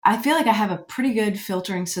I feel like I have a pretty good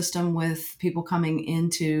filtering system with people coming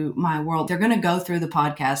into my world. They're going to go through the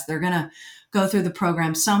podcast, they're going to go through the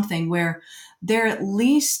program, something where they're at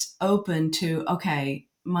least open to, okay,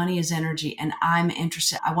 money is energy and I'm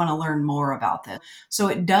interested. I want to learn more about this. So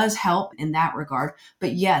it does help in that regard.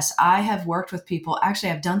 But yes, I have worked with people.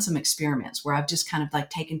 Actually, I've done some experiments where I've just kind of like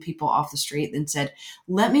taken people off the street and said,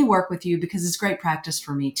 let me work with you because it's great practice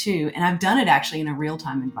for me too. And I've done it actually in a real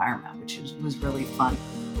time environment, which was really fun.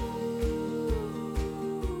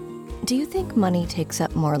 Do you think money takes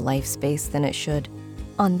up more life space than it should?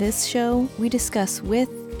 On this show, we discuss with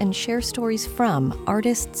and share stories from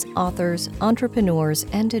artists, authors, entrepreneurs,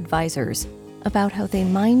 and advisors about how they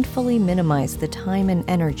mindfully minimize the time and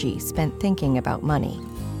energy spent thinking about money.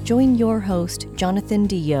 Join your host, Jonathan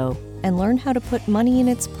Dio, and learn how to put money in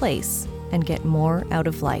its place and get more out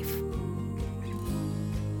of life.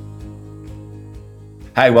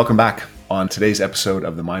 Hi, welcome back. On today's episode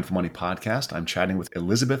of the Mindful Money Podcast, I'm chatting with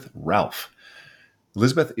Elizabeth Ralph.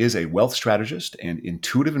 Elizabeth is a wealth strategist and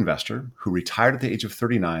intuitive investor who retired at the age of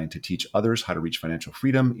 39 to teach others how to reach financial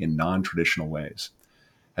freedom in non-traditional ways.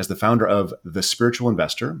 As the founder of The Spiritual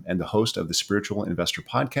Investor and the host of the Spiritual Investor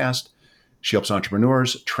Podcast, she helps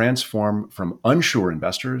entrepreneurs transform from unsure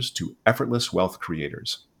investors to effortless wealth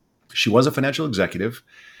creators. She was a financial executive.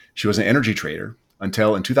 She was an energy trader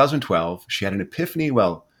until in 2012, she had an epiphany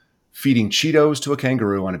while feeding Cheetos to a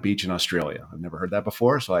kangaroo on a beach in Australia. I've never heard that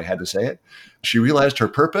before, so I had to say it. She realized her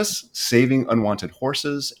purpose, saving unwanted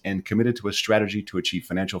horses, and committed to a strategy to achieve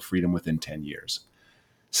financial freedom within 10 years.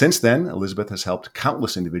 Since then, Elizabeth has helped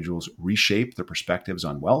countless individuals reshape their perspectives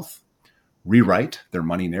on wealth, rewrite their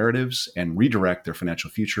money narratives, and redirect their financial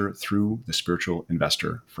future through the Spiritual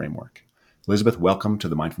Investor Framework. Elizabeth, welcome to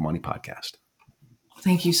the Mindful Money Podcast.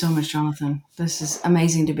 Thank you so much, Jonathan. This is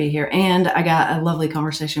amazing to be here. And I got a lovely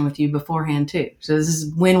conversation with you beforehand, too. So this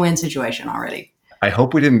is a win-win situation already. I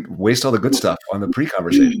hope we didn't waste all the good stuff on the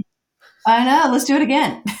pre-conversation. I know. Let's do it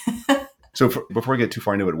again. So before we get too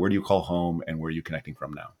far into it, where do you call home and where are you connecting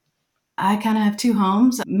from now? I kind of have two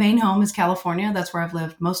homes. Main home is California. That's where I've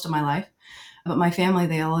lived most of my life. But my family,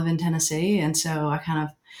 they all live in Tennessee. And so I kind of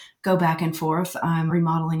go back and forth. I'm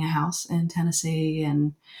remodeling a house in Tennessee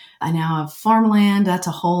and I now have farmland. That's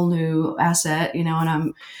a whole new asset, and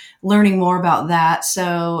I'm learning more about that.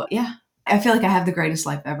 So yeah, I feel like I have the greatest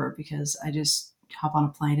life ever because I just hop on a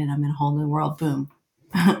plane and I'm in a whole new world. Boom.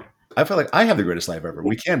 I feel like I have the greatest life ever.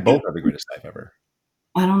 We can't both have the greatest life ever.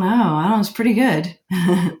 I don't know. It's pretty good.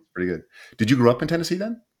 Pretty good. Did you grow up in Tennessee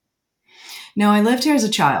then? No, I lived here as a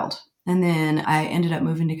child. And then I ended up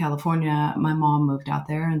moving to California. My mom moved out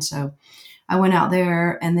there. And so I went out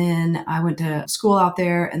there and then I went to school out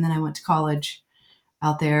there and then I went to college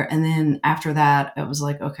out there. And then after that, it was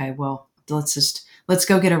like, okay, well, let's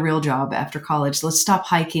go get a real job after college. Let's stop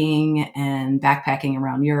hiking and backpacking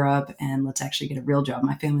around Europe and let's actually get a real job.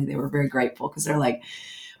 My family, they were very grateful because they're like,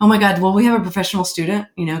 oh my God, well, we have a professional student,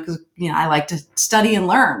 because, I like to study and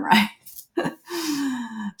learn, right?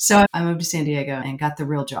 So I moved to San Diego and got the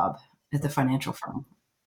real job at the financial firm.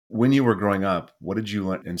 When you were growing up, what did you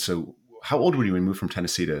learn? And so how old were you when you moved from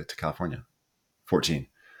Tennessee to California? 14.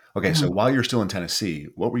 Okay. So while you're still in Tennessee,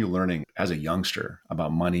 what were you learning as a youngster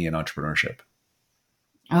about money and entrepreneurship?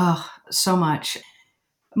 Oh, so much.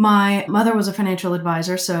 My mother was a financial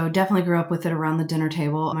advisor, so definitely grew up with it around the dinner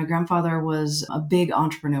table. My grandfather was a big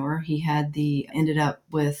entrepreneur. He ended up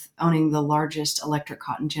with owning the largest electric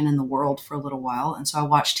cotton gin in the world for a little while. And so I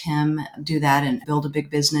watched him do that and build a big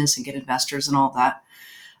business and get investors and all that.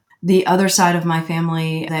 The other side of my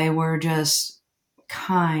family, they were just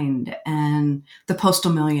kind and the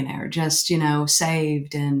postal millionaire, just,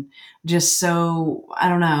 saved and just so, I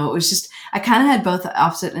don't know. It was just, I kind of had both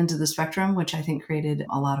opposite ends of the spectrum, which I think created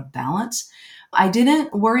a lot of balance. I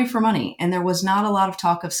didn't worry for money and there was not a lot of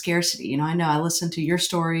talk of scarcity. I know I listened to your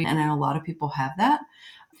story and I know a lot of people have that.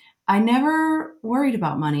 I never worried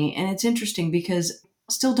about money. And it's interesting because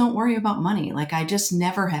I still don't worry about money. Like I just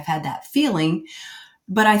never have had that feeling.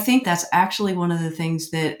 But I think that's actually one of the things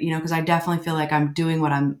that, because I definitely feel like I'm doing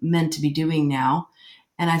what I'm meant to be doing now.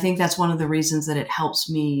 And I think that's one of the reasons that it helps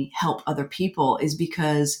me help other people is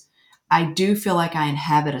because I do feel like I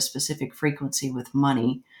inhabit a specific frequency with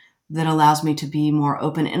money that allows me to be more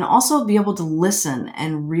open and also be able to listen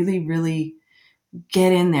and really, really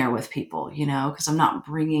get in there with people, because I'm not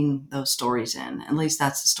bringing those stories in. At least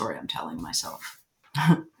that's the story I'm telling myself.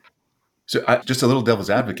 So just a little devil's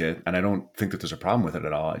advocate, and I don't think that there's a problem with it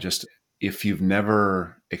at all. If you've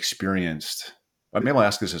never experienced, maybe I'll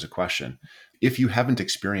ask this as a question. If you haven't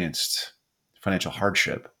experienced financial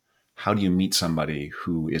hardship, how do you meet somebody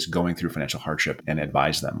who is going through financial hardship and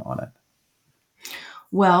advise them on it?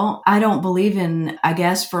 Well, I don't believe in, I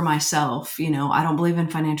guess for myself, I don't believe in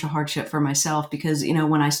financial hardship for myself because,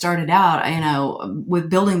 when I started out, with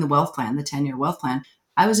building the wealth plan, the 10-year wealth plan,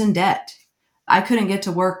 I was in debt. I couldn't get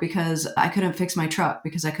to work because I couldn't fix my truck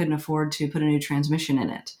because I couldn't afford to put a new transmission in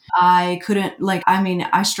it. I couldn't,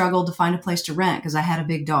 I struggled to find a place to rent because I had a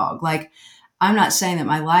big dog. I'm not saying that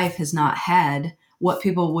my life has not had what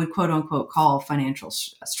people would quote unquote call financial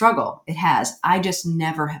struggle. It has. I just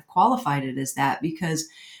never have qualified it as that because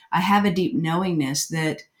I have a deep knowingness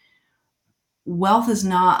that wealth is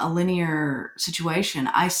not a linear situation.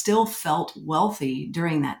 I still felt wealthy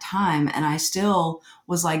during that time. And I still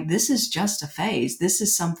was like, this is just a phase. This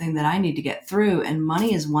is something that I need to get through. And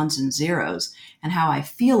money is ones and zeros. And how I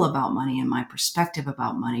feel about money and my perspective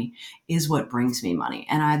about money is what brings me money.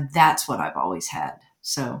 And that's what I've always had.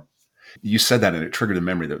 So You said that and it triggered a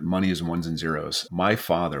memory that money is ones and zeros. My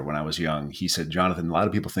father, when I was young, he said, Jonathan, a lot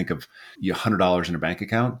of people think of $100 in a bank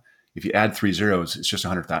account. If you add 3 zeros, it's just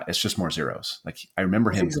 100,000. It's just more zeros. Like I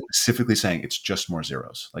remember him specifically saying it's just more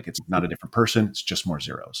zeros. Like it's not a different person. It's just more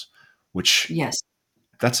zeros, which yes.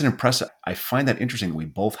 that's an impressive. I find that interesting. We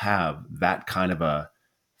both have that kind of a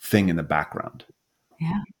thing in the background.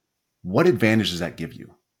 Yeah. What advantage does that give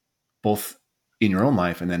you, both in your own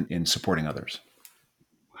life and then in supporting others?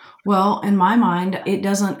 Well, in my mind, it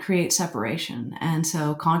doesn't create separation. And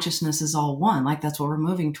so consciousness is all one. Like that's what we're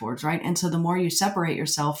moving towards, right? And so the more you separate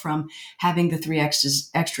yourself from having the three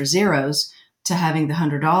extra zeros to having the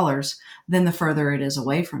 $100, then the further it is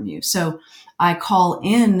away from you. So I call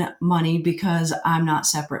in money because I'm not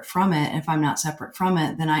separate from it. If I'm not separate from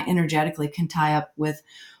it, then I energetically can tie up with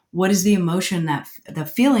what is the emotion, that the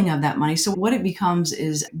feeling of that money. So what it becomes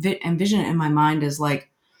is envision it in my mind is like,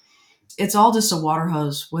 it's all just a water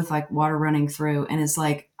hose with like water running through. And it's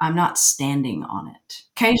like, I'm not standing on it.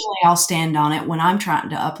 Occasionally I'll stand on it when I'm trying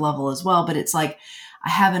to up level as well. But it's like, I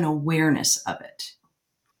have an awareness of it.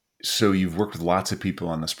 So you've worked with lots of people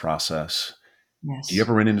on this process. Do you Yes.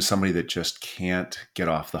 ever run into somebody that just can't get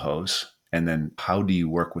off the hose? And then how do you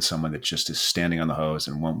work with someone that just is standing on the hose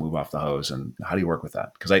and won't move off the hose? And how do you work with that?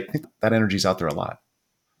 Because I think that energy's out there a lot.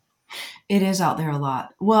 It is out there a lot.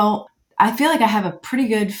 Well, I feel like I have a pretty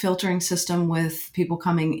good filtering system with people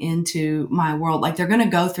coming into my world. Like they're going to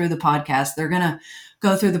go through the podcast, they're going to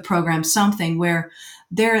go through the program, something where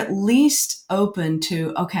they're at least open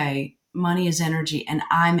to, okay, money is energy and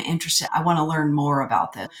I'm interested. I want to learn more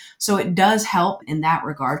about this. So it does help in that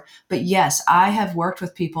regard. But yes, I have worked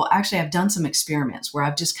with people. Actually, I've done some experiments where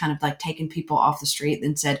I've just kind of like taken people off the street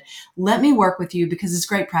and said, let me work with you because it's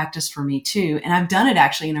great practice for me too. And I've done it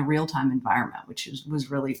actually in a real time environment, which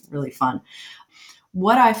was really, really fun.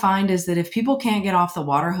 What I find is that if people can't get off the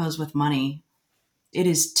water hose with money, it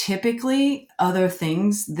is typically other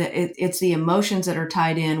things that it's the emotions that are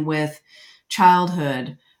tied in with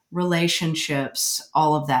childhood, relationships,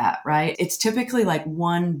 all of that, right? It's typically like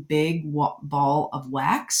one big ball of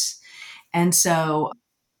wax. And so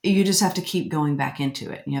you just have to keep going back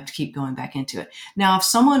into it. You have to keep going back into it. Now, if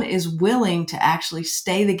someone is willing to actually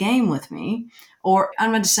stay the game with me, or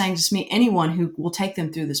I'm not just saying just me, anyone who will take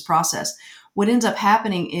them through this process, what ends up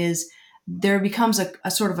happening is there becomes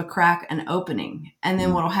a sort of a crack, an opening. And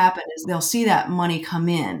then what will happen is they'll see that money come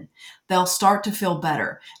in. They'll start to feel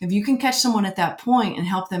better. If you can catch someone at that point and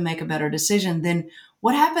help them make a better decision, then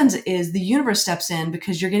what happens is the universe steps in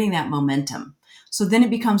because you're getting that momentum. So then it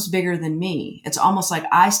becomes bigger than me. It's almost like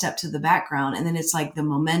I step to the background and then it's like the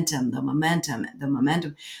momentum, the momentum, the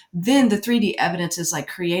momentum. Then the 3D evidence is like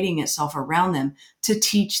creating itself around them to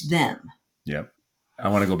teach them. Yep. I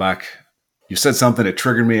want to go back. You said something that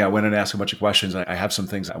triggered me. I went and asked a bunch of questions. I have some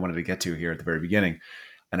things I wanted to get to here at the very beginning.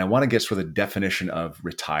 And I want to get sort of the definition of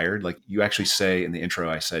retired. Like you actually say in the intro,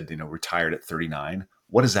 I said, retired at 39.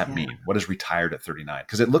 What does that mean? What is retired at 39?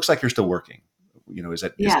 Because it looks like you're still working. Is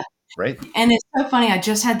that right? And it's so funny. I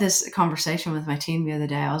just had this conversation with my team the other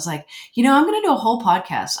day. I was like, I'm going to do a whole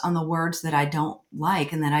podcast on the words that I don't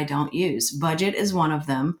like and that I don't use. Budget is one of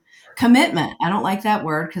them. Commitment. I don't like that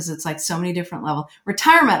word because it's like so many different levels.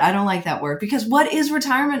 Retirement. I don't like that word because what is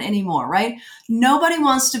retirement anymore, right? Nobody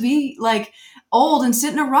wants to be like old and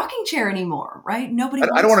sit in a rocking chair anymore, right? Nobody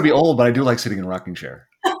wants I don't want to be old, but I do like sitting in a rocking chair.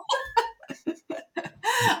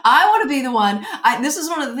 I want to be the one. This is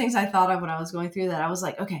one of the things I thought of when I was going through that. I was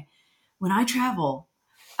like, okay, when I travel,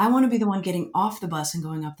 I want to be the one getting off the bus and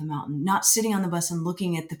going up the mountain, not sitting on the bus and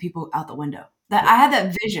looking at the people out the window. That I had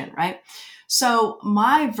that vision, right? So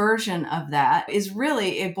my version of that is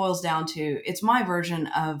really, it boils down to, it's my version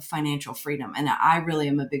of financial freedom. And I really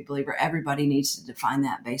am a big believer. Everybody needs to define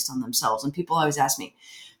that based on themselves. And people always ask me,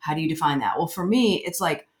 how do you define that? Well, for me, it's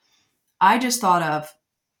like, I just thought of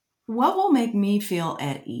What will make me feel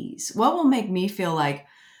at ease? What will make me feel like,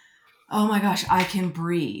 oh my gosh, I can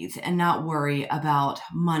breathe and not worry about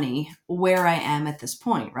money where I am at this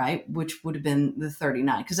point, right? Which would have been the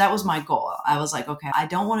 39, because that was my goal. I was like, okay, I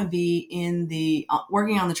don't want to be in the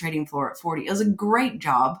working on the trading floor at 40. It was a great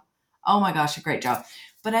job. Oh my gosh, a great job.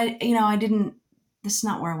 But I didn't, this is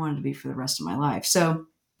not where I wanted to be for the rest of my life. So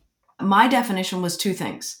my definition was two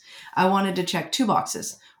things. I wanted to check two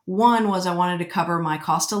boxes. One was I wanted to cover my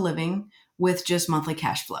cost of living with just monthly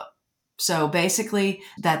cash flow. So basically,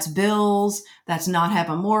 that's bills, that's not have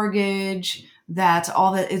a mortgage, that's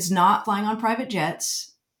all that. It's not flying on private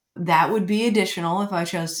jets. That would be additional if I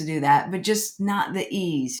chose to do that, but just not the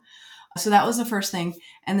ease. So that was the first thing.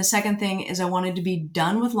 And the second thing is I wanted to be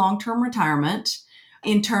done with long term retirement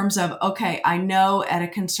in terms of, okay, I know at a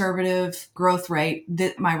conservative growth rate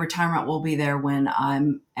that my retirement will be there when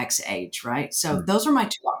I'm X age, right? So those are my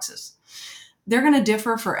two boxes. They're going to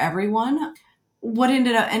differ for everyone. What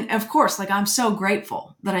ended up, and of course, like I'm so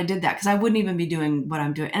grateful that I did that because I wouldn't even be doing what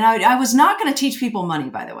I'm doing. And I was not going to teach people money,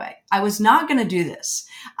 by the way. I was not going to do this.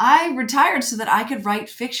 I retired so that I could write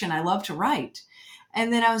fiction. I love to write.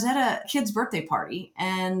 And then I was at a kid's birthday party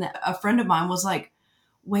and a friend of mine was like,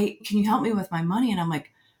 wait, can you help me with my money? And I'm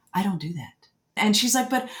like, I don't do that. And she's like,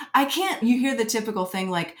 but I can't. You hear the typical thing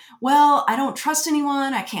like, well, I don't trust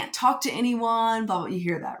anyone. I can't talk to anyone, blah, blah. You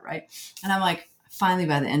hear that, right? And I'm like, finally,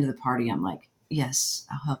 by the end of the party, I'm like, yes,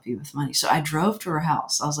 I'll help you with money. So I drove to her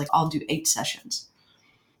house. I was like, I'll do 8 sessions.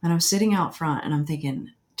 And I'm sitting out front and I'm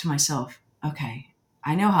thinking to myself, okay,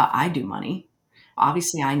 I know how I do money.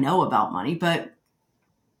 Obviously, I know about money, but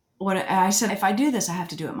what I said, if I do this, I have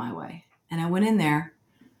to do it my way. And I went in there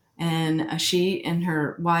and she and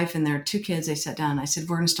her wife and their 2 kids, they sat down and I said,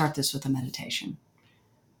 we're going to start this with a meditation.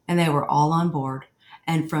 And they were all on board.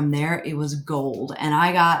 And from there, it was gold. And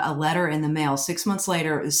I got a letter in the mail 6 months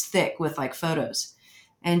later. It was thick with like photos.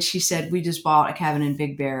 And she said, we just bought a cabin in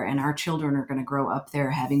Big Bear and our children are going to grow up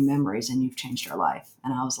there having memories and you've changed our life.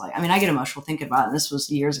 And I was like, I get emotional thinking about it. And this was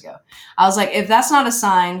years ago. I was like, if that's not a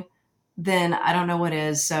sign, then I don't know what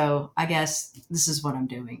is. So I guess this is what I'm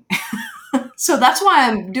doing. So that's why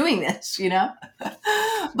I'm doing this,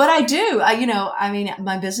 but I do,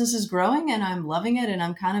 my business is growing and I'm loving it. And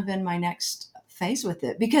I'm kind of in my next phase with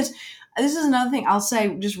it because this is another thing I'll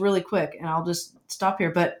say just really quick and I'll just stop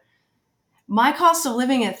here. But my cost of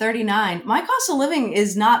living at 39, my cost of living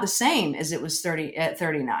is not the same as it was 30 at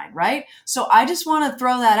 39. Right. So I just want to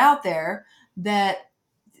throw that out there that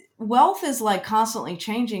wealth is like constantly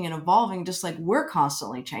changing and evolving, just like we're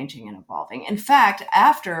constantly changing and evolving. In fact,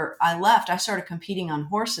 after I left, I started competing on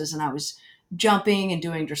horses and I was jumping and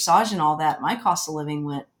doing dressage and all that. My cost of living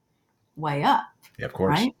went way up. Yeah, of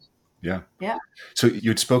course. Right? Yeah. Yeah. So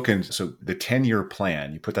you'd spoken, so the 10-year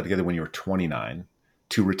plan, you put that together when you were 29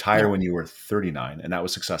 to retire when you were 39, and that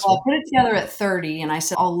was successful. Well, I put it together at 30 and I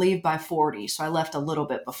said, I'll leave by 40. So I left a little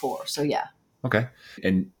bit before. So yeah. Okay.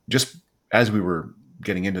 And just as we were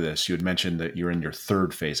getting into this, you had mentioned that you're in your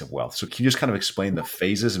 3rd phase of wealth. So can you just kind of explain the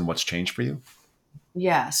phases and what's changed for you?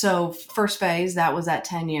 Yeah. So first phase, that was that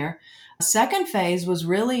 10-year. Second phase was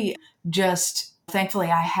really just,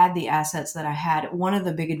 thankfully, I had the assets that I had. One of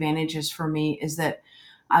the big advantages for me is that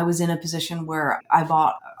I was in a position where I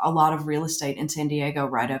bought a lot of real estate in San Diego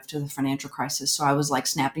right after the financial crisis. So I was like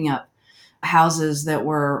snapping up houses that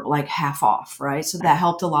were like half off, right? So that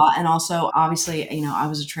helped a lot. And also, obviously, I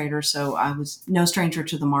was a trader, so I was no stranger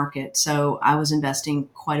to the market. So I was investing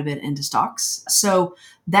quite a bit into stocks. So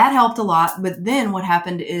that helped a lot. But then what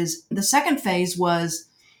happened is the second phase was,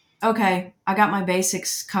 okay, I got my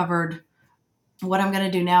basics covered. What I'm going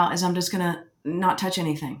to do now is I'm just going to not touch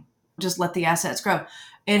anything, just let the assets grow.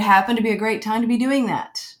 It happened to be a great time to be doing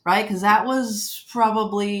that, right? Because that was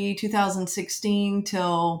probably 2016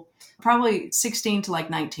 till probably 16 to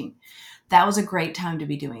like 19. That was a great time to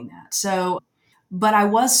be doing that. So, but I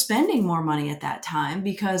was spending more money at that time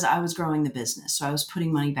because I was growing the business. So I was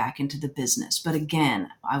putting money back into the business. But again,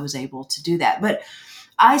 I was able to do that. But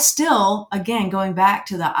I still, again, going back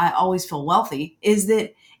to the I always feel wealthy, is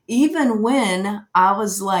that even when I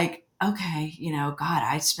was like, okay, God,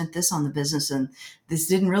 I spent this on the business and this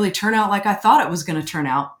didn't really turn out like I thought it was going to turn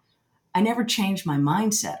out, I never changed my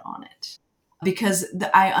mindset on it. Because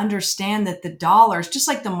I understand that the dollars, just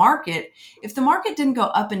like the market, if the market didn't go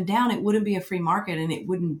up and down, it wouldn't be a free market and it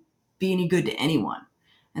wouldn't be any good to anyone.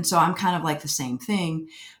 And so I'm kind of like the same thing.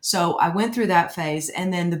 So I went through that phase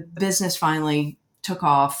and then the business finally took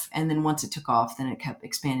off. And then once it took off, then it kept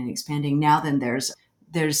expanding. Now then there's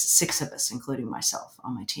 6 of us, including myself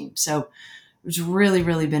on my team. So it's really,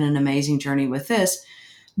 really been an amazing journey with this.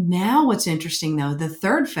 Now what's interesting though, the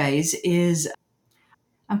third phase is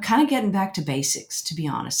I'm kind of getting back to basics, to be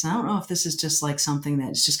honest. And I don't know if this is just like something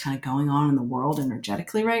that's just kind of going on in the world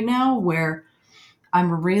energetically right now, where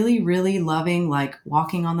I'm really, really loving like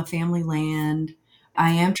walking on the family land.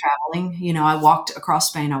 I am traveling. I walked across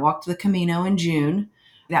Spain. I walked the Camino in June.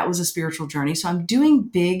 That was a spiritual journey. So I'm doing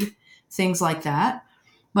big things like that.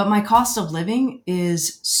 But my cost of living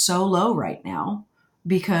is so low right now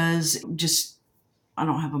because just I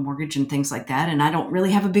don't have a mortgage and things like that. And I don't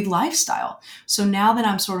really have a big lifestyle. So now that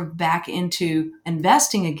I'm sort of back into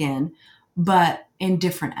investing again, but in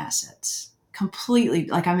different assets, completely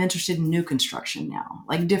like I'm interested in new construction now,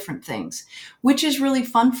 like different things, which is really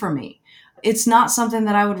fun for me. It's not something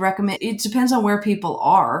that I would recommend. It depends on where people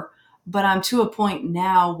are, but I'm to a point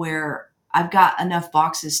now where I've got enough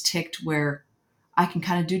boxes ticked where I can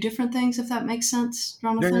kind of do different things, if that makes sense,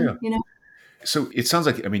 Yeah, yeah, yeah. Jonathan. So it sounds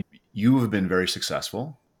like, I mean, you have been very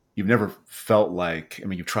successful. You've never felt like, I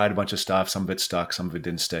mean, you've tried a bunch of stuff, some of it stuck, some of it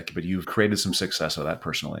didn't stick, but you've created some success with that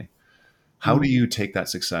personally. How do you take that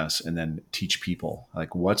success and then teach people?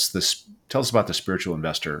 Like, what's this? Tell us about the spiritual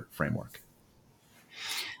investor framework.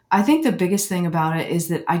 I think the biggest thing about it is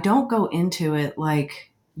that I don't go into it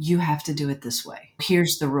like you have to do it this way.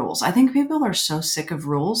 Here's the rules. I think people are so sick of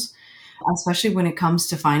rules, especially when it comes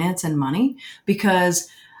to finance and money, because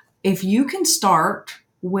if you can start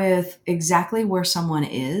with exactly where someone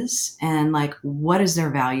is and like what is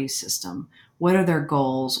their value system, what are their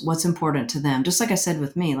goals, what's important to them, just like I said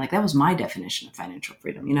with me, like that was my definition of financial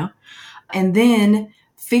freedom. And then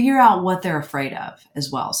figure out what they're afraid of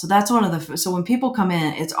as well. So that's so when people come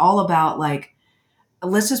in, it's all about like,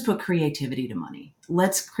 let's just put creativity to money.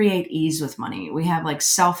 Let's create ease with money. We have like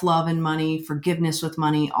self-love in money, forgiveness with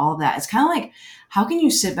money, all of that. It's kind of like, how can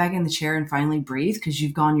you sit back in the chair and finally breathe? Because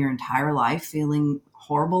you've gone your entire life feeling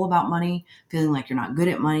horrible about money, feeling like you're not good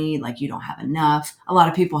at money, like you don't have enough. A lot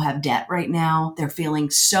of people have debt right now. They're feeling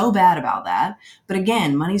so bad about that. But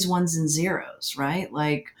again, money's ones and zeros, right?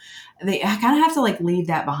 Like they kind of have to like leave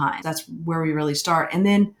that behind. That's where we really start. And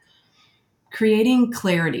then creating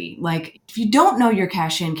clarity. Like if you don't know your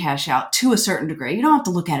cash in, cash out to a certain degree, you don't have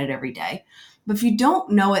to look at it every day. But if you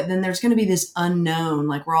don't know it, then there's going to be this unknown,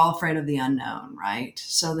 like we're all afraid of the unknown, right?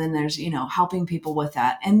 So then there's, helping people with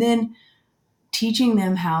that. And then teaching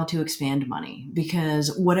them how to expand money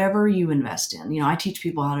because whatever you invest in, I teach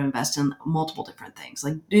people how to invest in multiple different things.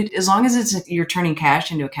 Like as long as you're turning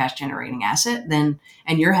cash into a cash generating asset, then,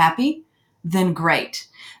 and you're happy, then great.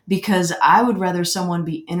 Because I would rather someone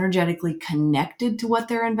be energetically connected to what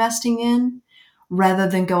they're investing in rather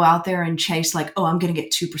than go out there and chase like, oh, I'm going to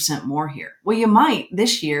get 2% more here. Well, you might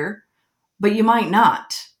this year, but you might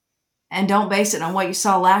not. And don't base it on what you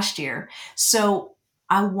saw last year. So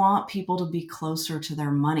I want people to be closer to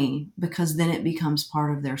their money because then it becomes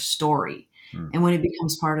part of their story. And when it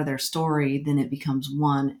becomes part of their story, then it becomes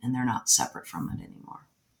one and they're not separate from it anymore.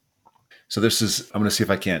 So I'm going to see if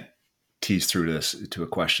I can't tease through this to a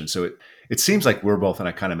question. So it seems like we're both, and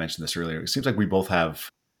I kind of mentioned this earlier, it seems like we both have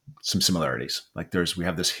some similarities. Like we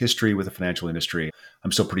have this history with the financial industry.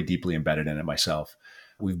 I'm still pretty deeply embedded in it myself.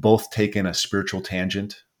 We've both taken a spiritual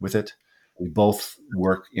tangent with it. We both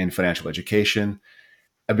work in financial education.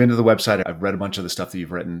 I've been to the website. I've read a bunch of the stuff that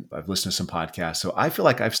you've written. I've listened to some podcasts. So I feel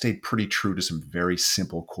like I've stayed pretty true to some very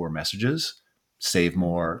simple core messages. Save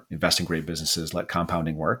more, invest in great businesses, let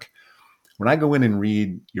compounding work. When I go in and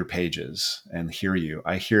read your pages and hear you,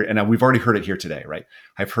 and we've already heard it here today, right?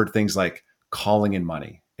 I've heard things like calling in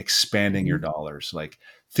money, expanding your dollars, like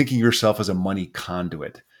thinking of yourself as a money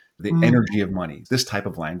conduit, the energy of money, this type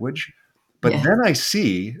of language. But then I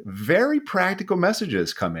see very practical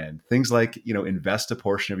messages come in. Things like, invest a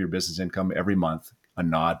portion of your business income every month, a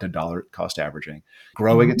nod to dollar cost averaging,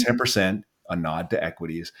 growing at 10%, a nod to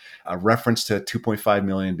equities, a reference to 2.5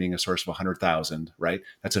 million being a source of 100,000, right?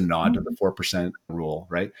 That's a nod to the 4% rule,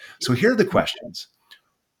 right? So here are the questions.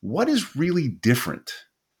 What is really different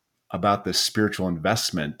about the spiritual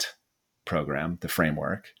investment program, the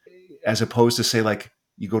framework, as opposed to say like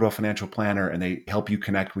you go to a financial planner and they help you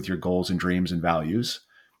connect with your goals and dreams and values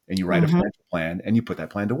and you write a financial plan and you put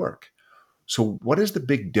that plan to work. So what is the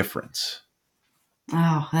big difference?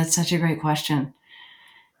 Oh, that's such a great question.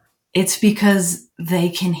 It's because they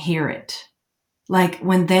can hear it. Like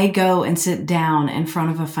when they go and sit down in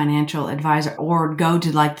front of a financial advisor or go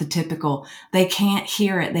to like the typical, they can't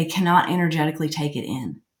hear it. They cannot energetically take it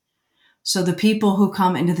in. So the people who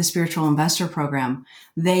come into the spiritual investor program,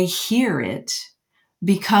 they hear it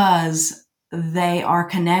because they are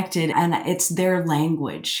connected and it's their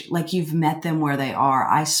language. Like you've met them where they are.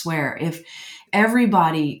 I swear, if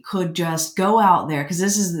everybody could just go out there, because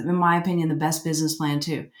this is, in my opinion, the best business plan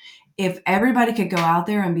too. If everybody could go out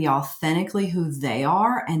there and be authentically who they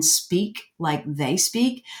are and speak like they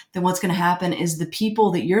speak, then what's going to happen is the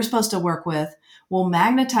people that you're supposed to work with will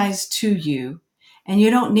magnetize to you, and you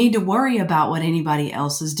don't need to worry about what anybody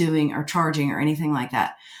else is doing or charging or anything like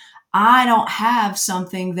that. I don't have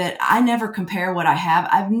something that I never compare what I have.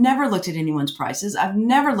 I've never looked at anyone's prices. I've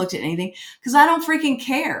never looked at anything because I don't freaking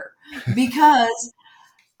care, because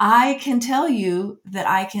I can tell you that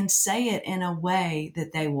I can say it in a way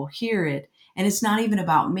that they will hear it. And it's not even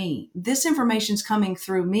about me. This information's coming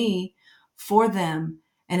through me for them.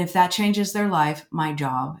 And if that changes their life, my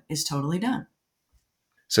job is totally done.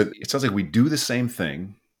 So it sounds like we do the same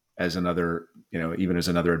thing as another, even as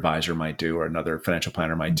another advisor might do, or another financial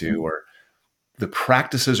planner might do, or the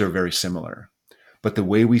practices are very similar, but the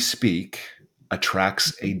way we speak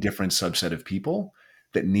attracts a different subset of people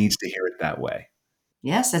that needs to hear it that way.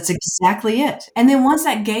 Yes, that's exactly it. And then once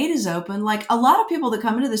that gate is open, like a lot of people that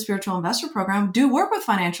come into the spiritual investor program do work with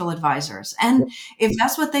financial advisors. And if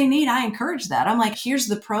that's what they need, I encourage that. I'm like, here's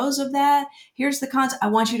the pros of that. Here's the cons. I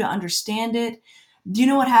want you to understand it. Do you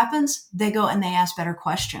know what happens? They go and they ask better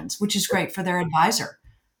questions, which is great for their advisor.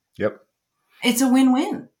 Yep. It's a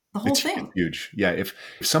win-win, the whole It's thing. huge. Yeah. If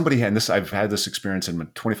somebody had this, I've had this experience in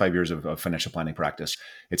 25 years of financial planning practice.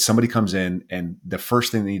 It's somebody comes in and the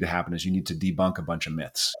first thing that need to happen is you need to debunk a bunch of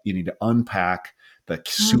myths. You need to unpack the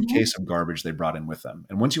suitcase of garbage they brought in with them.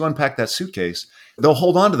 And once you unpack that suitcase, they'll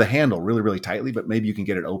hold on to the handle really, really tightly, but maybe you can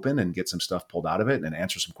get it open and get some stuff pulled out of it and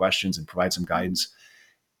answer some questions and provide some guidance.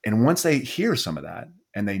 And once they hear some of that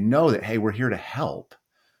and they know that, hey, we're here to help,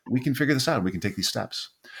 we can figure this out. We can take these steps.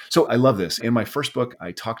 So I love this. In my first book,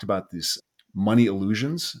 I talked about these money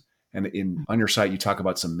illusions. And on your site, you talk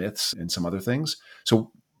about some myths and some other things.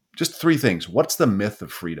 So just 3 things. What's the myth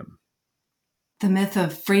of freedom? The myth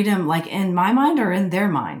of freedom, like in my mind or in their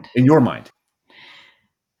mind? In your mind.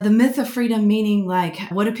 The myth of freedom meaning like,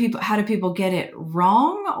 how do people get it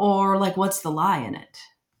wrong? Or like, what's the lie in it?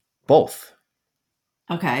 Both.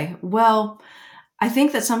 Okay. Well, I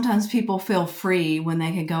think that sometimes people feel free when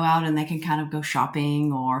they can go out and they can kind of go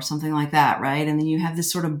shopping or something like that, right? And then you have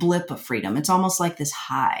this sort of blip of freedom. It's almost like this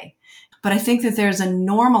high. But I think that there's a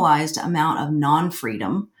normalized amount of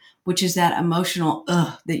non-freedom, which is that emotional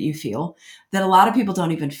that you feel, that a lot of people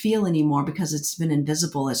don't even feel anymore because it's been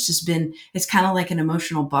invisible. It's kind of like an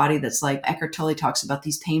emotional body that's like Eckhart Tolle talks about,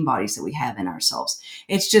 these pain bodies that we have in ourselves.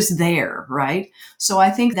 It's just there, right? So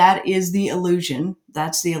I think that is the illusion.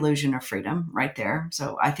 That's the illusion of freedom right there.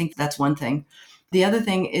 So I think that's one thing. The other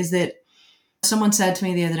thing is that someone said to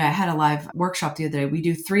me the other day, I had a live workshop the other day. We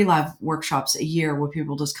do 3 live workshops a year where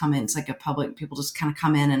people just come in. It's like people just kind of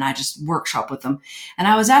come in and I just workshop with them. And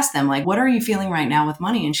I was asked them, like, what are you feeling right now with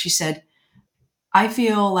money? And she said, I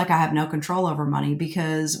feel like I have no control over money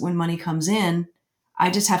because when money comes in,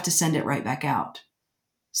 I just have to send it right back out.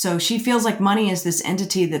 So she feels like money is this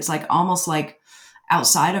entity that's like almost like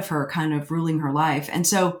outside of her, kind of ruling her life. And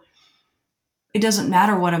so it doesn't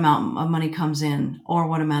matter what amount of money comes in or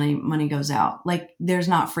what amount of money goes out. Like there's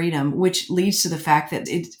not freedom, which leads to the fact that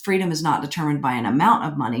freedom is not determined by an amount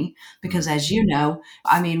of money. Because as you know,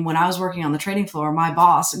 I mean, when I was working on the trading floor, my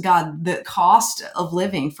boss, God, the cost of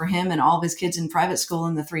living for him and all of his kids in private school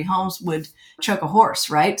in the 3 homes would choke a horse,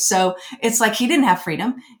 right? So it's like he didn't have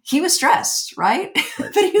freedom. He was stressed, right?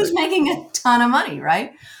 But he was making a ton of money,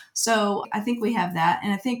 right? So I think we have that.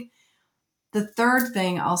 And I think the third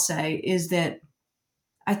thing I'll say is that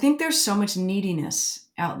I think there's so much neediness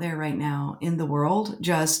out there right now in the world,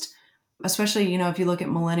 just especially, if you look at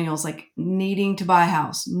millennials, like needing to buy a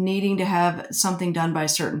house, needing to have something done by a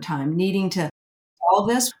certain time, needing to all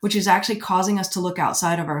this, which is actually causing us to look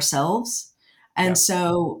outside of ourselves. And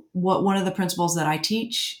so one of the principles that I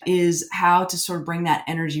teach is how to sort of bring that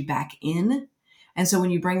energy back in. And so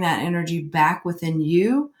when you bring that energy back within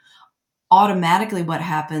you, automatically what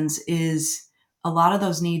happens is a lot of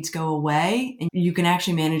those needs go away and you can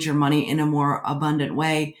actually manage your money in a more abundant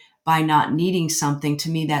way by not needing something. To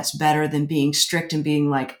me, that's better than being strict and being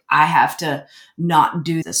like, I have to not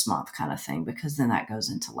do this month kind of thing, because then that goes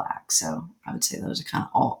into lack. So I would say those are kind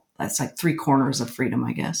of that's like 3 corners of freedom,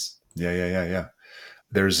 I guess. Yeah.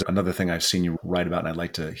 There's another thing I've seen you write about and I'd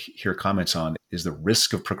like to hear comments on is the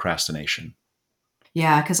risk of procrastination.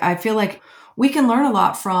 Yeah, because I feel like we can learn a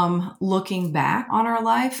lot from looking back on our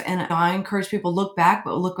life. And I encourage people to look back,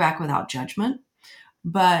 but look back without judgment.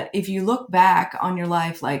 But if you look back on your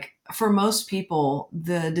life, like for most people,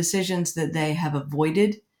 the decisions that they have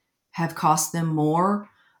avoided have cost them more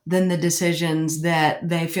than the decisions that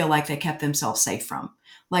they feel like they kept themselves safe from.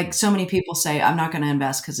 Like so many people say, I'm not going to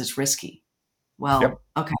invest because it's risky. Well,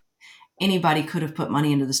 okay. anybody could have put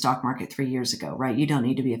money into the stock market 3 years ago, right? You don't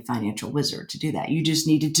need to be a financial wizard to do that. You just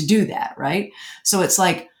needed to do that, right? So it's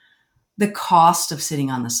like the cost of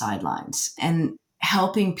sitting on the sidelines and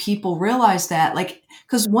helping people realize that, like,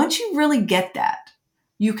 because once you really get that,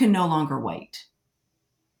 you can no longer wait.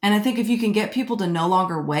 And I think if you can get people to no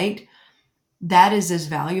longer wait, that is as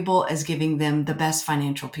valuable as giving them the best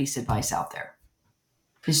financial piece advice out there,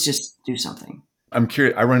 is just do something. I'm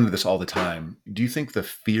curious. I run into this all the time. Do you think the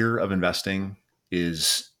fear of investing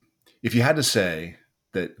is, if you had to say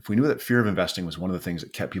that, if we knew that fear of investing was one of the things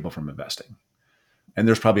that kept people from investing, and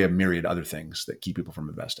there's probably a myriad other things that keep people from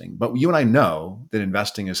investing, but you and I know that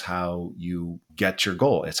investing is how you get your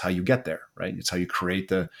goal. It's how you get there, right? It's how you create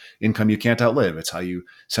the income you can't outlive. It's how you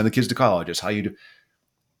send the kids to college. It's how you do.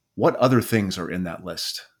 What other things are in that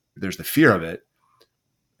list? There's the fear of it.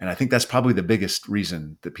 And I think that's probably the biggest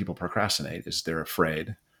reason that people procrastinate, is they're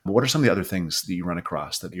afraid. But what are some of the other things that you run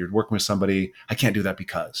across that you're working with somebody, I can't do that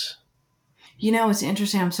because? It's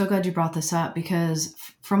interesting. I'm so glad you brought this up, because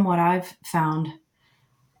from what I've found,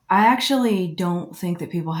 I actually don't think that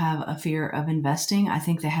people have a fear of investing. I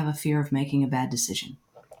think they have a fear of making a bad decision.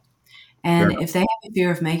 And if they have a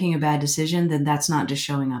fear of making a bad decision, then that's not just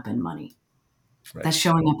showing up in money. Right. That's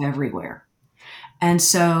showing up everywhere. And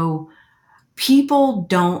so people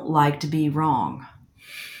don't like to be wrong.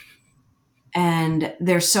 And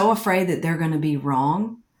they're so afraid that they're going to be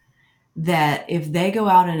wrong that if they go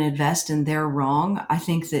out and invest and they're wrong, I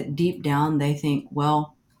think that deep down they think,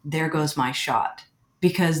 well, there goes my shot.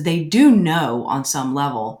 Because they do know on some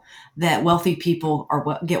level that wealthy people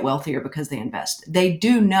get wealthier because they invest. They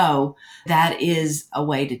do know that is a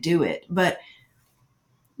way to do it. But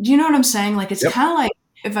do you know what I'm saying? Like, it's kind of like,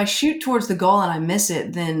 if I shoot towards the goal and I miss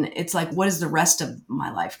it, then it's like, what is the rest of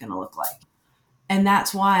my life going to look like? And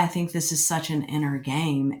that's why I think this is such an inner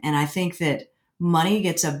game. And I think that money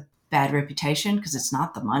gets a bad reputation because it's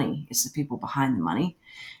not the money, it's the people behind the money.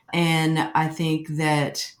 And I think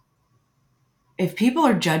that if people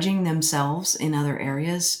are judging themselves in other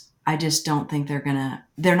areas, I just don't think they're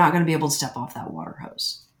not going to be able to step off that water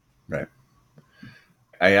hose. Right.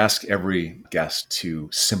 I ask every guest to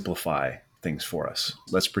simplify things for us.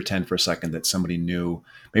 Let's pretend for a second that somebody new,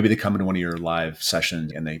 maybe they come into one of your live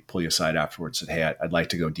sessions and they pull you aside afterwards and say, hey, I'd like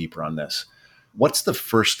to go deeper on this. What's the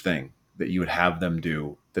first thing that you would have them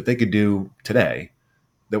do that they could do today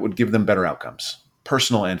that would give them better outcomes,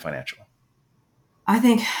 personal and financial? I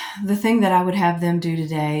think the thing that I would have them do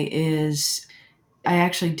today is, I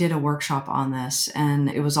actually did a workshop on this, and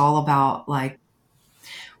it was all about, like,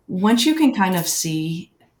 once you can kind of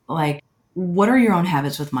see, like, what are your own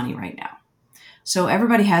habits with money right now? So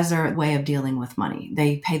everybody has their way of dealing with money.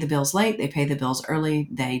 They pay the bills late, they pay the bills early,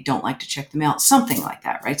 they don't like to check the mail, something like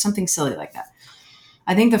that, right? Something silly like that.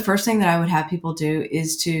 I think the first thing that I would have people do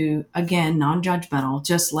is to, again, non-judgmental,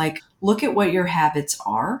 just like look at what your habits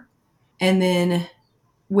are. And then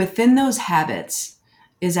within those habits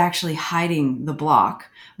is actually hiding the block,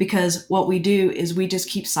 because what we do is we just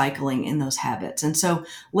keep cycling in those habits. And so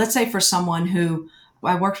let's say for someone who,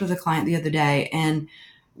 I worked with a client the other day, and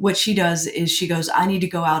what she does is she goes, I need to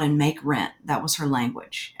go out and make rent. That was her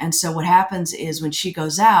language. And so what happens is when she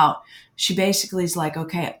goes out, she basically is like,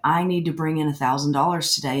 okay, I need to bring in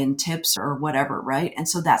 $1,000 today in tips or whatever, right? And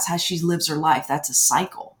so that's how she lives her life. That's a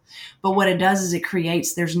cycle. But what it does is it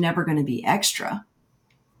creates, there's never going to be extra,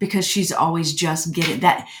 because she's always just getting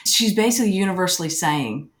that. She's basically universally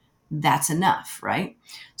saying that's enough, right?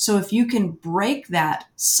 So if you can break that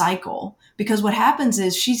cycle, because what happens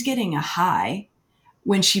is she's getting a high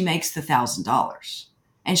when she makes the $1,000,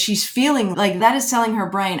 and she's feeling like that is telling her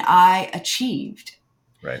brain, I achieved.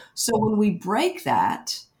 Right. So when we break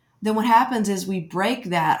that, then what happens is we break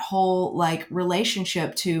that whole like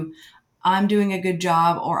relationship to, I'm doing a good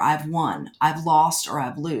job, or I've won, I've lost, or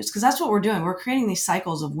I've lose. Because that's what we're doing. We're creating these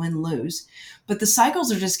cycles of win, lose. But the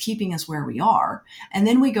cycles are just keeping us where we are. And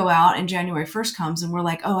then we go out and January 1st comes and we're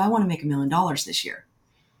like, oh, I want to make $1 million this year.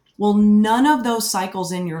 Well, none of those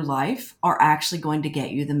cycles in your life are actually going to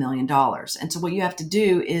get you the $1 million. And so what you have to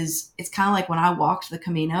do is, it's kind of like when I walked the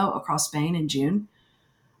Camino across Spain in June,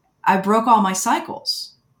 I broke all my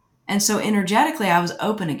cycles. And so energetically, I was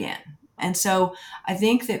open again. And so I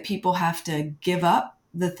think that people have to give up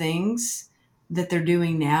the things that they're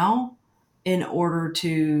doing now in order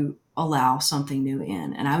to allow something new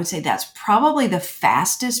in. And I would say that's probably the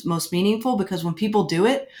fastest, most meaningful, because when people do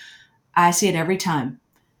it, I see it every time.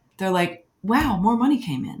 They're like, wow, more money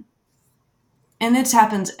came in. And this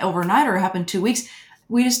happens overnight or it happened 2 weeks.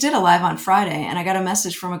 We just did a live on Friday and I got a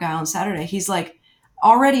message from a guy on Saturday. He's like,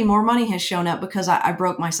 already more money has shown up because I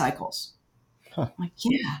broke my cycles. Huh. I'm like,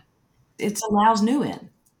 yeah, it allows new in.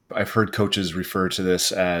 I've heard coaches refer to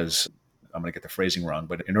this as, I'm going to get the phrasing wrong,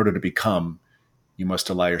 but in order to become, you must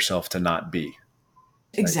allow yourself to not be. Right?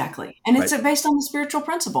 Exactly. And Right. it's based on the spiritual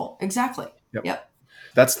principle. Exactly. Yep. Yep.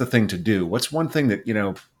 That's the thing to do. What's one thing that,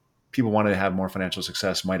 people wanting to have more financial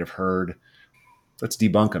success might have heard? Let's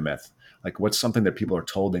debunk a myth. Like, what's something that people are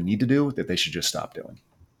told they need to do that they should just stop doing?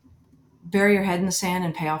 Bury your head in the sand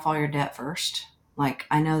and pay off all your debt first. Like,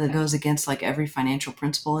 I know that goes against like every financial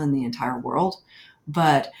principle in the entire world,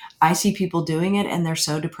 but I see people doing it and they're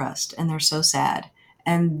so depressed and they're so sad.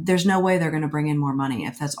 And there's no way they're going to bring in more money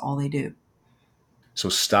if that's all they do. So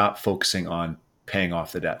stop focusing on paying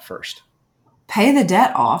off the debt first. Pay the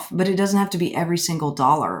debt off, but it doesn't have to be every single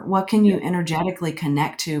dollar. What can you Yeah. energetically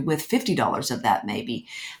connect to with $50 of that maybe?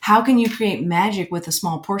 How can you create magic with a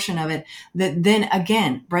small portion of it that then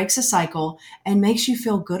again breaks a cycle and makes you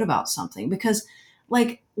feel good about something? Because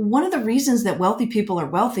like one of the reasons that wealthy people are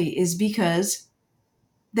wealthy is because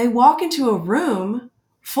they walk into a room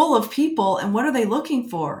full of people and what are they looking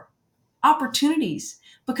for? Opportunities,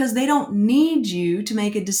 because they don't need you to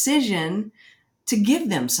make a decision to give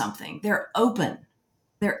them something. They're open.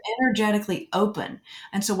 They're energetically open.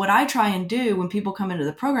 And so what I try and do when people come into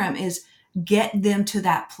the program is get them to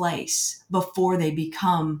that place before they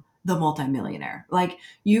become the multimillionaire. Like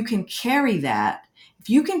you can carry that. If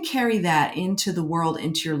you can carry that into the world,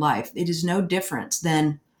 into your life, it is no difference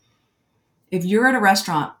than if you're at a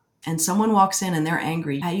restaurant and someone walks in and they're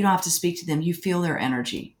angry, you don't have to speak to them. You feel their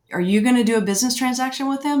energy. Are you going to do a business transaction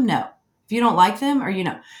with them? No. If you don't like them,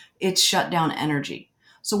 or it's shut down energy.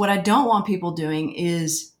 So what I don't want people doing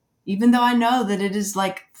is, even though I know that it is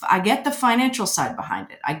like, I get the financial side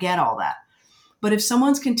behind it. I get all that. But if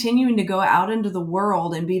someone's continuing to go out into the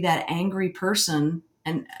world and be that angry person,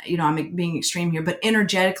 and, I'm being extreme here, but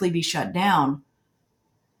energetically be shut down,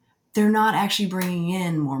 they're not actually bringing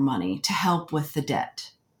in more money to help with the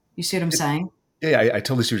debt. You see what I'm saying? Yeah, I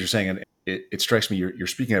totally see what you're saying. And it strikes me, you're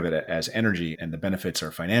speaking of it as energy and the benefits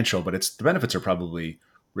are financial, but the benefits are probably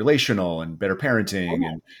relational and better parenting. Oh,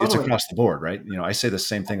 And it's totally. across the board, right? I say the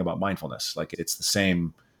same thing about mindfulness. Like it's the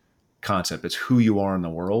same concept. It's who you are in the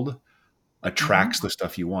world Mhm. attracts the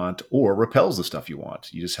stuff you want or repels the stuff you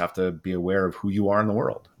want. You just have to be aware of who you are in the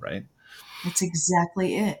world, right? That's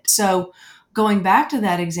exactly it. So going back to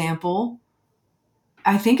that example,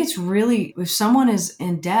 I think it's really, if someone is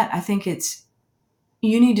in debt, I think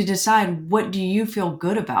you need to decide, what do you feel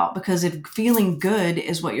good about? Because if feeling good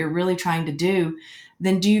is what you're really trying to do,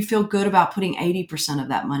 then do you feel good about putting 80% of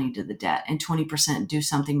that money to the debt and 20% do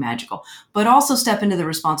something magical? But also step into the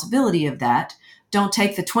responsibility of that. Don't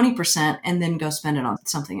take the 20% and then go spend it on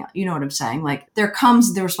something else. You know what I'm saying? Like there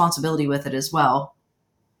comes the responsibility with it as well.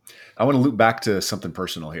 I want to loop back to something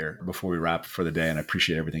personal here before we wrap for the day. And I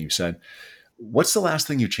appreciate everything you said. What's the last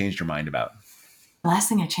thing you changed your mind about? Last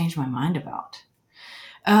thing I changed my mind about.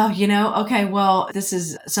 Oh, okay, well, this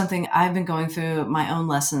is something I've been going through my own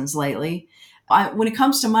lessons lately. When it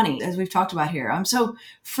comes to money, as we've talked about here, I'm so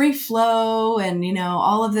free flow and,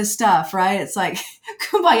 all of this stuff, right? It's like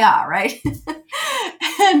kumbaya, right?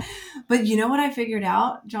 and, but you know what I figured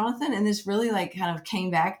out, Jonathan, and this really like kind of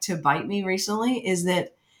came back to bite me recently is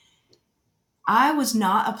that I was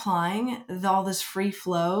not applying all this free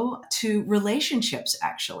flow to relationships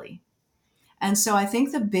actually. And so I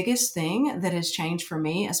think the biggest thing that has changed for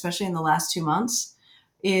me, especially in the last 2 months,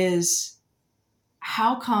 is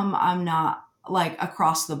how come I'm not like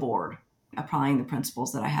across the board applying the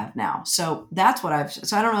principles that I have now. So that's what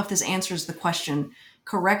so I don't know if this answers the question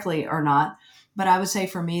correctly or not, but I would say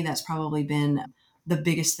for me, that's probably been the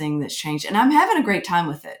biggest thing that's changed. And I'm having a great time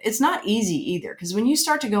with it. It's not easy either. Because when you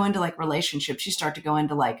start to go into like relationships, you start to go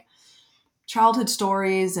into like childhood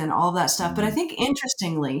stories and all of that stuff. But I think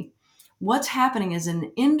interestingly, what's happening is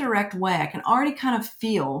an indirect way. I can already kind of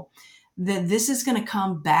feel that this is going to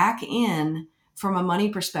come back in from a money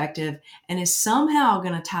perspective and is somehow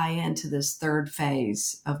going to tie into this third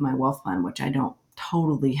phase of my wealth plan, which I don't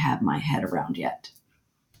totally have my head around yet.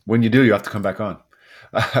 When you do, you have to come back on.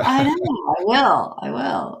 I know. I will. I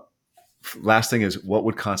will. Last thing is, what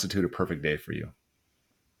would constitute a perfect day for you?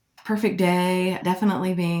 Perfect day,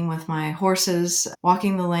 definitely being with my horses,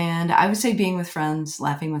 walking the land. I would say being with friends,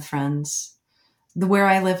 laughing with friends. Where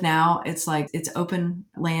I live now, it's like it's open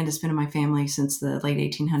land. It's been in my family since the late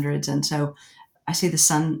 1800s. And so I see the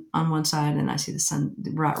sun on one side and I see the sun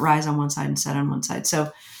rise on one side and set on one side.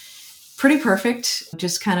 So pretty perfect,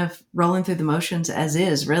 just kind of rolling through the motions as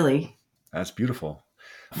is, really. That's beautiful.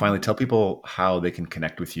 Finally, tell people how they can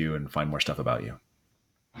connect with you and find more stuff about you.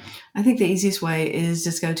 I think the easiest way is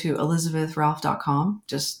just go to elizabethralph.com,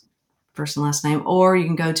 just first and last name, or you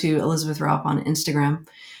can go to Elizabeth Ralph on Instagram.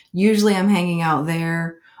 Usually I'm hanging out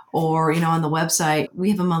there, Or, on the website,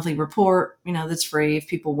 we have a monthly report, that's free if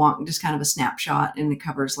people want just kind of a snapshot, and it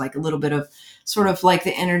covers like a little bit of sort of like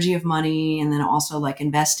the energy of money, and then also like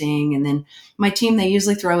investing. And then my team, they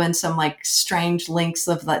usually throw in some like strange links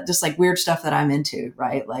of like, just like weird stuff that I'm into,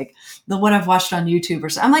 right? Like what I've watched on YouTube or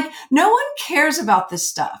something. I'm like, no one cares about this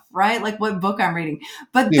stuff, right? Like what book I'm reading,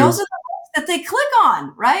 but those are the links that they click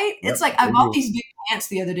on, right? Yep, it's like, I bought these big pants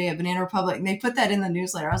the other day at Banana Republic, and they put that in the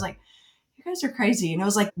newsletter. I was like, you guys are crazy. And it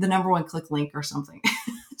was like the number one click link or something.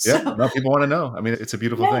 No, people want to know. I mean, it's a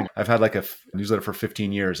beautiful thing. I've had like a newsletter for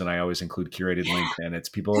 15 years, and I always include curated links, and it's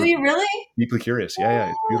people. Do you really? Deeply curious. Yeah,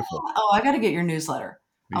 it's beautiful. Oh, I got to get your newsletter.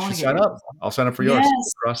 You should sign up. I'll sign up for yours.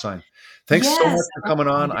 Cross sign. Thanks so much for coming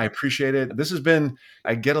on. I appreciate it. This has been,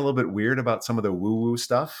 I get a little bit weird about some of the woo-woo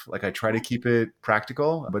stuff. Like I try to keep it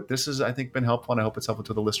practical, but this has, I think, been helpful, and I hope it's helpful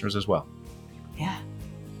to the listeners as well. Yeah.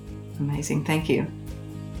 Amazing. Thank you.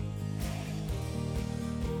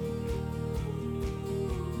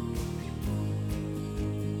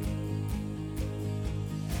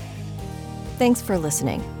 Thanks for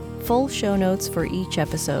listening. Full show notes for each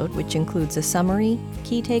episode, which includes a summary,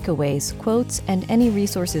 key takeaways, quotes, and any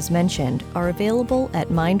resources mentioned, are available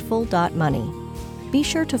at mindful.money. Be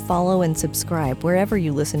sure to follow and subscribe wherever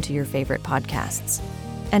you listen to your favorite podcasts.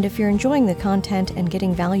 And if you're enjoying the content and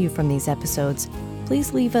getting value from these episodes,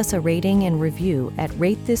 please leave us a rating and review at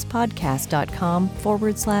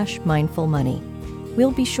ratethispodcast.com/mindfulmoney.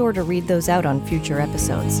 We'll be sure to read those out on future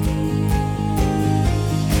episodes.